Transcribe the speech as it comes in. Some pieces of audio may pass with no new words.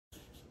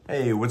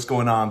Hey, what's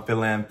going on,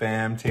 Phil and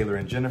fam? Taylor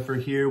and Jenifer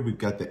here. We've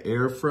got the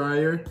air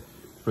fryer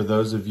for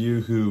those of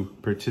you who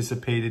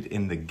participated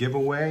in the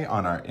giveaway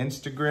on our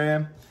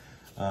Instagram.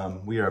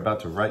 We are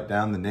about to write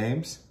down the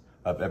names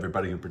of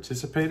everybody who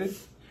participated,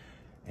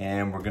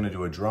 and we're gonna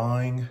do a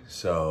drawing.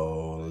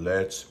 So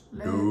let's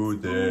do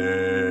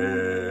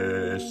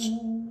this.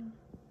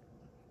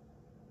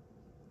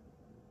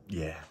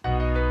 Yeah.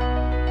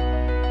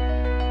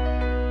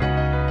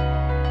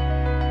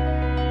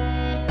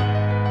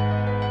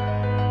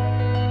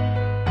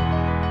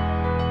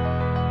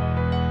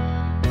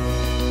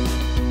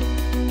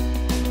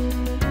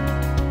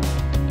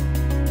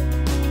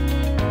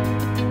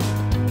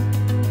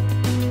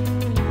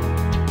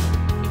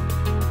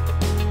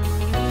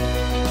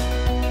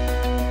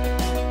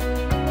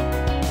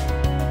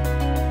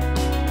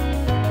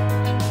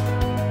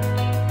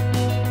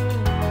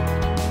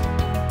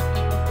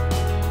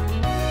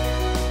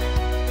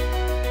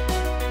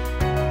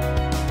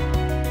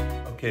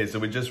 Okay, so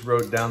we just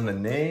wrote down the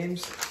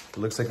names. It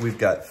looks like we've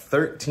got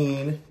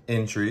 13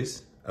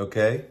 entries,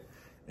 okay?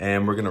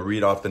 And we're gonna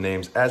read off the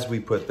names as we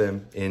put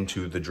them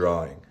into the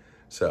drawing.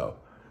 So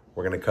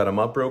we're gonna cut them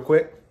up real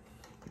quick,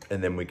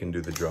 and then we can do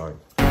the drawing.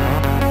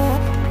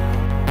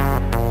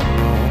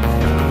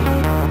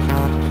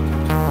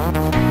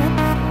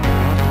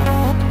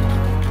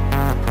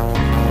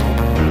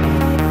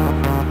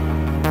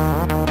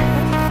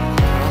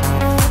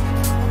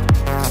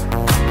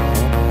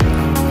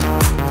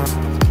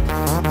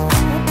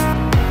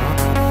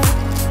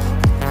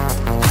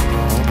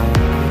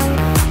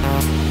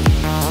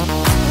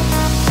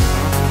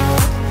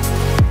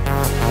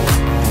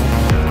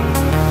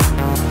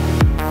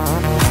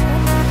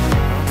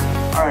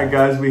 All right,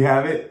 guys, we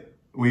have it.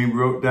 We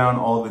wrote down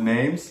all the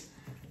names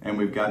and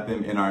we've got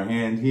them in our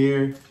hand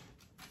here.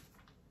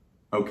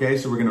 Okay,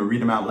 so we're gonna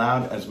read them out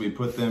loud as we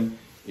put them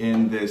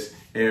in this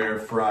air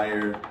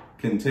fryer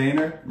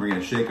container. We're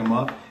gonna shake them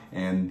up,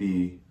 and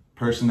the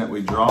person that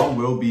we draw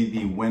will be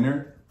the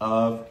winner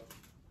of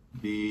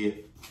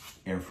the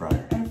air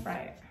fryer. Air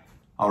fryer.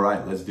 All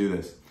right, let's do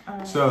this.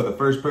 So the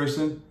first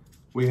person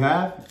we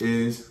have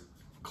is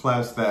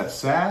Class That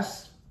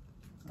Sass.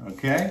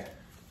 Okay,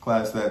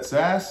 Class That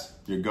Sass.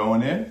 You're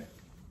going in.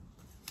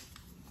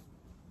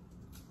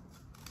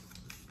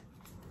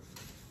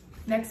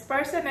 Next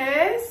person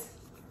is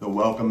The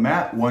Welcome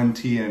Mat,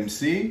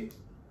 1TMC.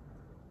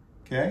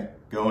 Okay,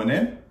 going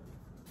in.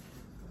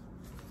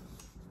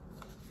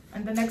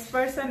 and the next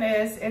person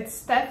is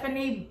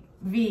Stephanie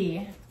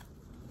V.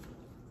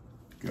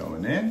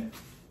 Going in.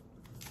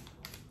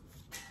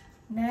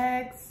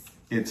 Next.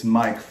 It's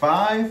Mike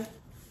 5.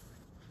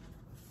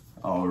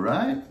 All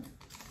right.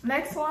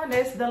 Next one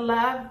is the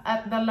love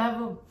at the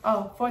love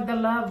of, for the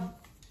love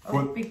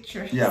of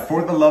pictures. Yeah,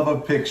 For the Love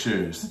of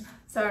Pictures.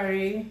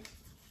 Sorry.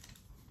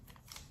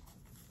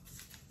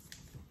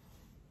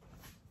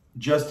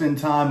 Just in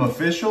Time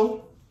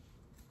Official.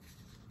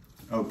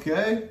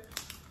 Okay.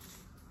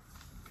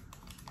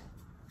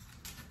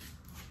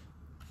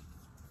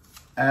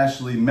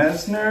 Ashley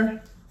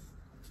Mesner.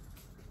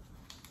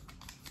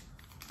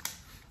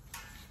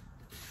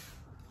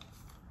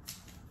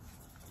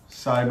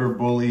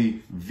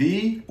 Cyberbully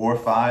V or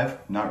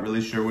 5, not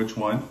really sure which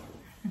one.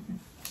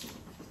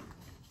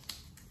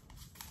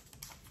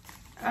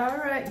 All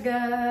right,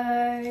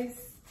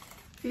 guys.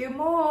 Few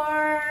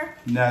more.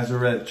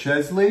 Nazareth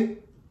Chesley.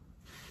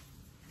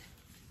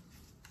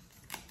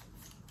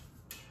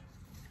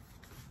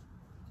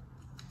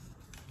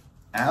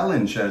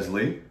 Alan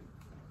Chesley.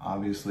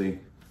 Obviously,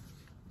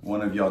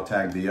 one of y'all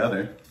tagged the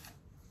other.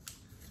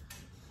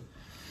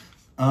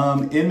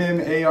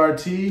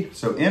 MMART,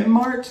 so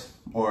M-Mart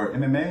or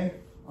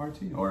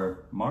MMA-RT or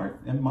Mart,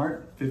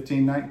 M-Mart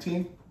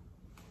 1519.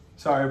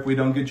 Sorry if we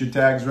don't get your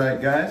tags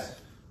right, guys.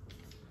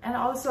 And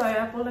also, I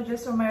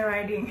apologize for my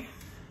writing.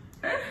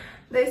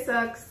 They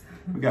sucks.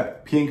 We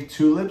got Pink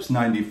Tulips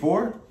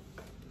 94.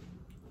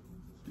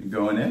 You're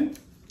going in.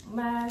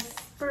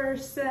 Last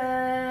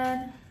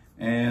person.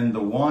 And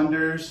the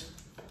Wanders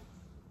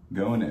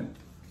going in.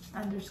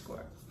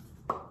 Underscore.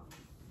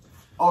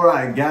 All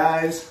right,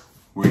 guys.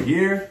 We're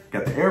here,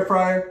 got the air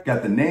fryer,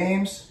 got the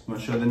names. I'm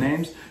gonna show the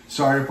names.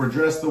 Sorry if we're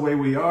dressed the way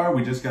we are.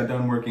 We just got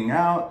done working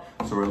out,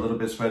 so we're a little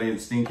bit sweaty and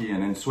stinky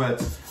and in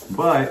sweats,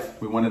 but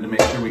we wanted to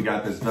make sure we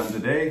got this done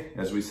today.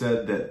 As we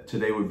said, that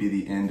today would be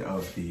the end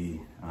of the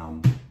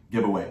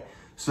giveaway.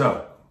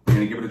 So we're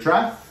gonna give it a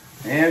try,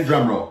 and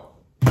drum roll.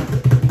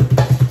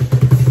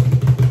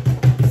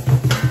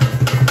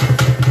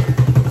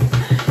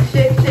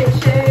 Shake, shake,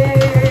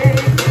 shake.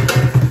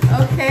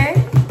 Okay.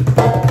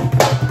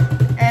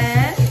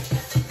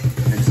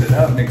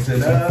 Mix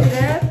it up.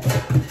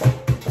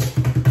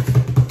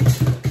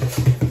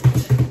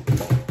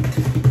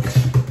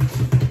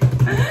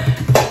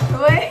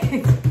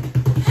 Wait,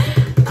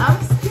 I'm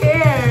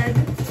scared.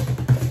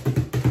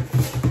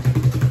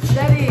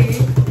 Daddy.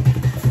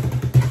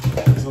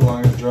 It's the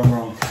longest drum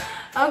roll.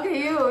 Okay,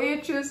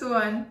 you choose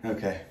one.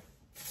 Okay.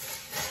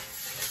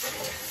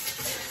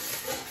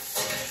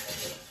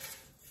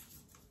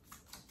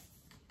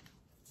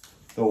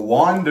 the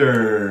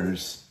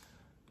Wanders.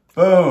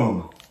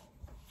 Boom.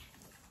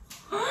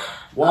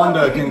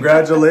 Wanda,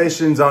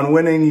 congratulations on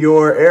winning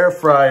your air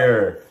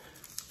fryer.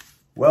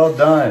 Well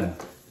done.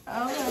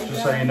 Oh my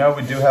Just God. so you know,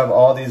 we do have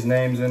all these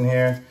names in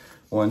here.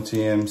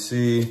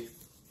 1TMC.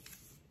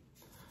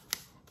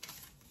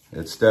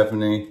 It's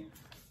Stephanie.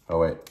 Oh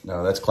wait,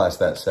 no, that's Class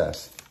That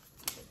Sass.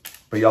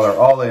 But y'all are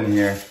all in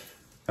here,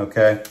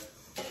 okay?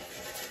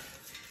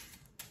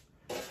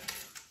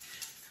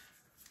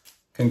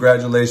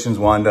 Congratulations,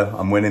 Wanda,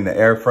 on winning the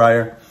air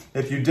fryer.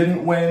 If you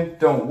didn't win,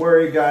 don't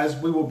worry, guys.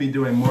 We will be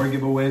doing more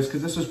giveaways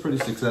because this was pretty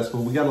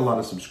successful. We got a lot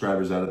of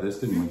subscribers out of this,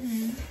 didn't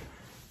we?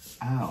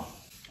 Ow.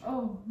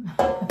 Oh.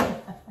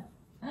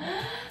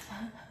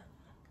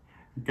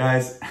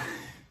 Guys,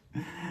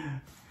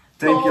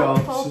 thank y'all.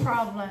 Full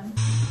problem.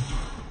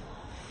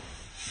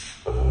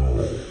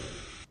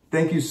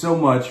 Thank you so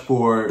much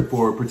for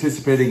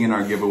participating in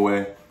our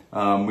giveaway.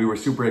 We were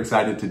super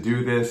excited to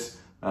do this.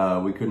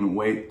 We couldn't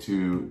wait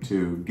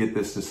to get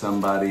this to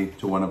somebody,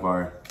 to one of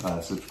our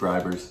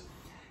subscribers.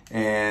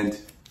 And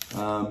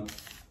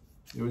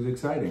it was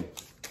exciting.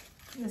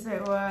 Yes,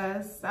 it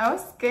was. I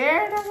was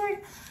scared. I was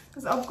like,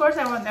 because of course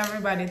I want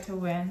everybody to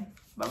win.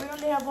 But we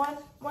only have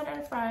one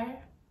air fryer.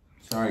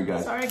 Sorry,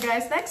 guys. Sorry,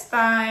 guys. Next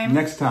time.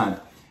 Next time.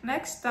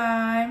 Next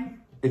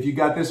time. If you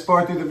got this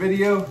far through the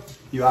video,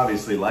 you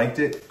obviously liked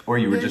it, or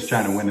you were just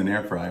trying to win an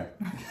air fryer.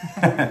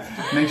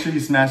 Make sure you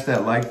smash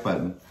that like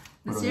button.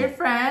 This your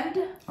friend.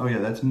 Oh yeah,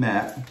 that's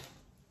Matt.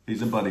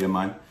 He's a buddy of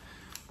mine.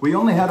 We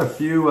only had a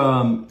few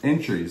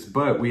entries,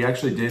 but we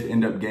actually did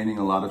end up gaining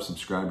a lot of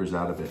subscribers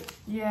out of it.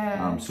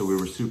 Yeah. So we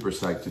were super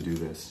psyched to do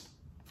this.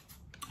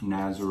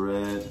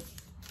 Nazareth.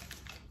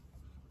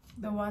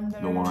 The Wonder.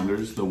 The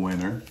Wanders, the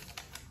winner.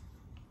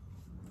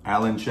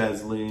 Alan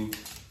Chesley.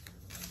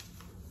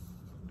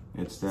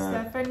 It's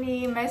that.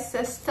 Stephanie, my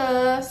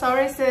sister.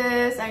 Sorry,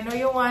 sis. I know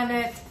you want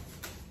it.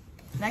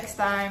 Next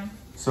time.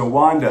 So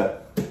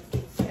Wanda.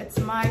 It's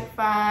my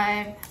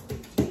 5.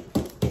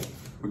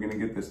 We're gonna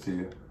get this to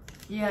you.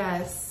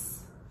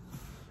 Yes.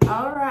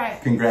 All right.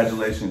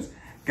 Congratulations.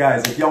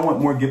 Guys, if y'all want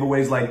more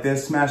giveaways like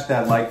this, smash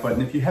that like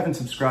button. If you haven't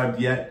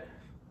subscribed yet,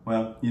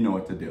 well, you know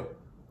what to do.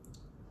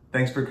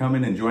 Thanks for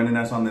coming and joining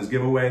us on this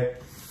giveaway,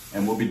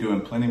 and we'll be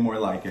doing plenty more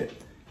like it.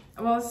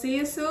 We'll see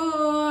you soon.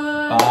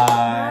 Bye.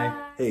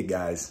 Bye. Hey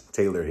guys,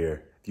 Taylor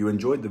here. If you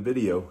enjoyed the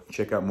video,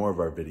 check out more of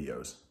our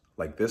videos,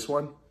 like this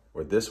one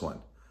or this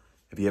one.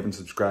 If you haven't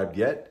subscribed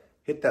yet,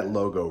 hit that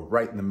logo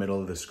right in the middle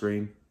of the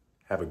screen.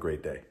 Have a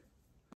great day.